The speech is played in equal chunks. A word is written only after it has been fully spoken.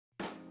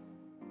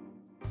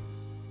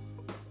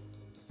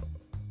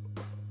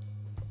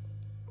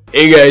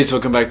Hey guys,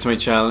 welcome back to my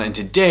channel, and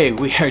today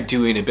we are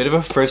doing a bit of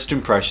a first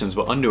impressions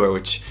with underwear,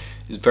 which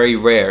is very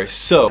rare.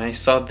 So I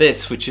saw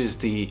this, which is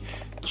the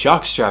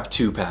JockStrap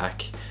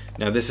 2-pack.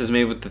 Now this is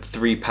made with the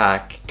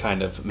 3-pack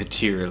kind of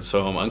material,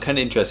 so I'm kind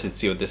of interested to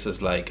see what this is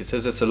like. It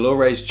says it's a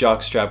low-rise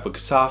jockstrap with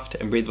soft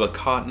and breathable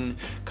cotton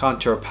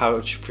contour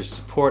pouch for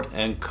support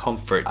and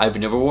comfort. I've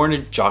never worn a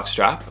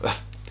jockstrap.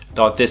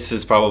 Thought this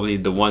is probably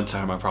the one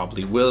time I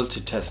probably will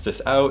to test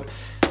this out.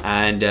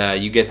 And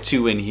you get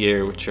two in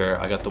here, which are,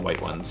 I got the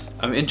white ones.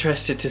 I'm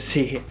interested to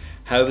see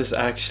how this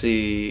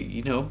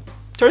actually,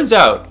 turns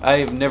out.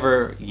 I've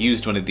never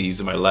used one of these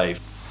in my life,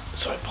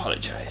 so I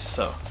apologize.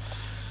 So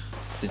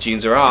the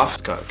jeans are off.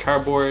 It's got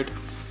cardboard,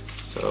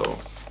 so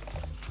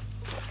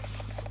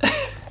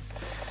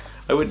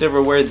I would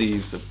never wear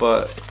these,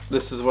 but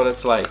this is what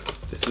it's like.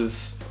 This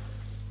is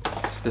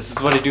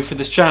what I do for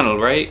this channel,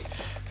 right?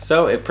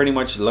 So it pretty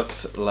much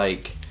looks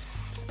like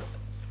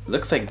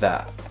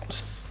that.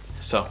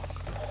 So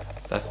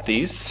that's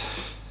these.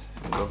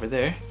 Go over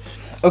there.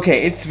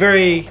 Okay, it's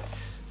very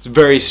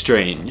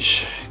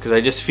strange because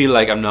I just feel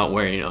like I'm not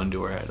wearing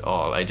underwear at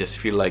all. I just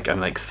feel like I'm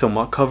like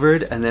somewhat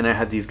covered, and then I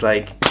have these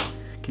like,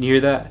 can you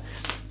hear that?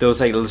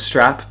 Those like little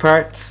strap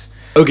parts.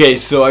 Okay,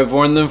 so I've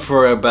worn them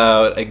for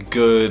about a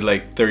good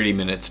like 30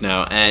 minutes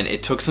now, and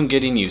it took some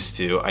getting used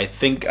to. I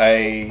think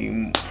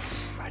I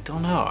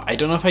don't know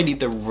if I need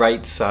the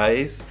right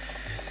size.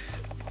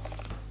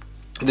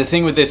 The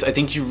thing with this, I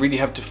think you really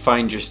have to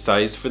find your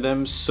size for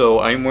them. So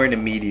I'm wearing a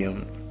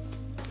medium,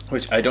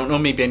 which I don't know,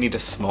 maybe I need a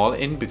small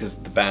in because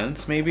of the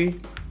bands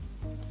maybe.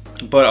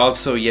 But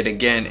also, yet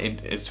again,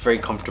 it's very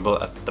comfortable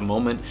at the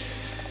moment.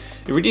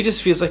 It really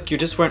just feels like you're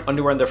just wearing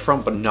underwear on the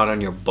front but not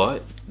on your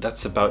butt.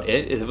 That's about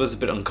it. It was a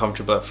bit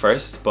uncomfortable at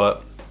first,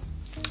 but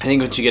I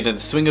think once you get in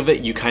the swing of it,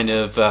 you kind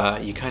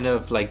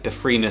of like the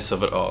freeness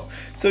of it all.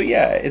 So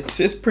yeah,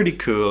 it's pretty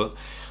cool.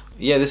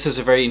 Yeah, this is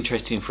a very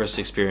interesting first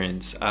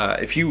experience.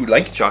 If you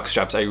like jock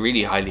straps, I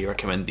really highly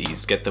recommend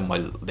these. Get them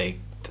while the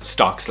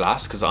stocks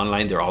last, because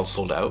online they're all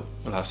sold out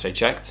last I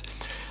checked.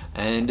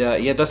 And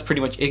yeah, that's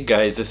pretty much it,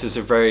 guys. This is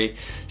a very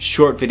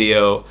short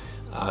video,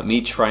 me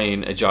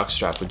trying a jock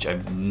strap, which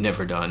I've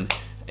never done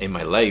in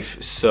my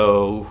life.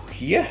 So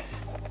yeah,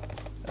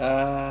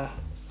 don't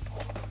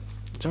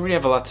really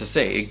have a lot to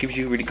say. It gives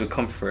you really good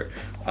comfort.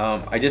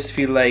 I just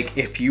feel like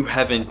if you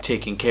haven't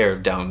taken care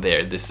of down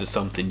there, this is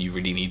something you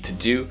really need to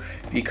do,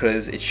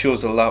 because it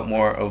shows a lot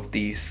more of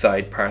the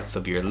side parts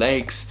of your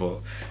legs.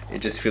 Well, it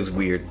just feels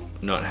weird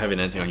not having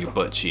anything on your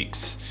butt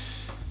cheeks.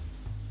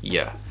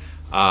 Yeah.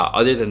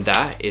 Other than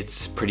that,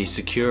 it's pretty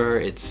secure.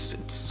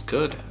 It's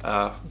good.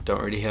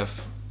 Don't really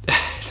have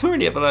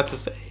a lot to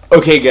say.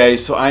 Okay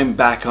guys, so I'm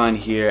back on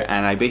here,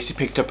 and I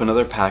basically picked up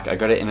another pack. I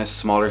got it in a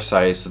smaller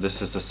size, so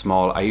this is the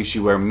small. I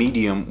usually wear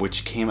medium,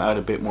 which came out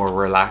a bit more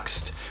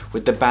relaxed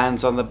with the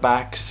bands on the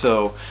back,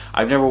 so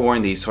I've never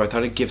worn these, so I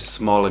thought I'd give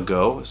small a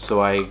go.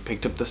 So I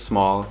picked up the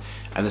small,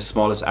 and the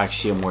small is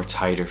actually a more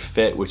tighter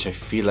fit, which I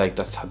feel like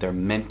that's how they're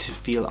meant to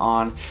feel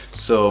on.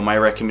 So my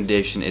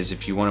recommendation is,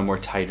 if you want a more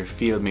tighter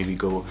feel, maybe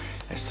go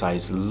a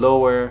size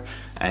lower,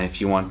 and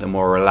if you want the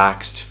more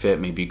relaxed fit,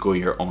 maybe go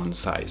your own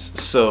size.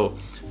 So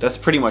that's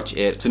pretty much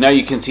it. So now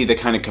you can see the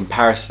kind of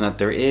comparison that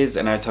there is,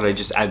 and I thought I'd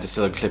just add this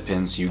little clip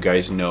in so you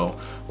guys know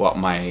what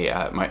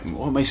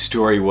my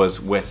story was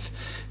with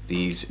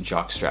these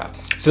jockstrap.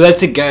 So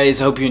that's it, guys.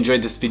 I hope you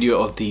enjoyed this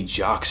video of the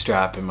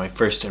jockstrap and my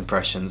first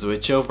impressions,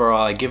 which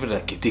overall I give it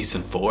a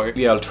decent 4.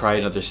 Maybe I'll try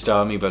another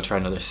style, maybe I'll try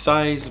another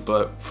size,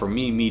 but for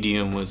me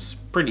medium was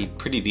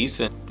pretty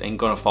decent. Ain't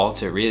gonna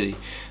fault it really.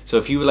 So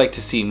if you would like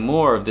to see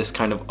more of this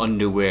kind of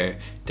underwear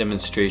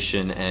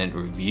demonstration and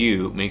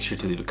review, make sure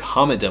to leave a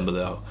comment down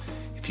below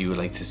if you would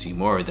like to see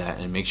more of that,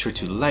 and make sure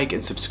to like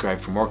and subscribe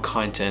for more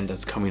content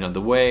that's coming on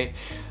the way. I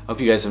hope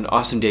you guys have an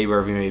awesome day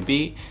wherever you may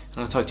be,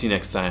 and I'll talk to you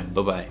next time.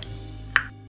 Bye bye.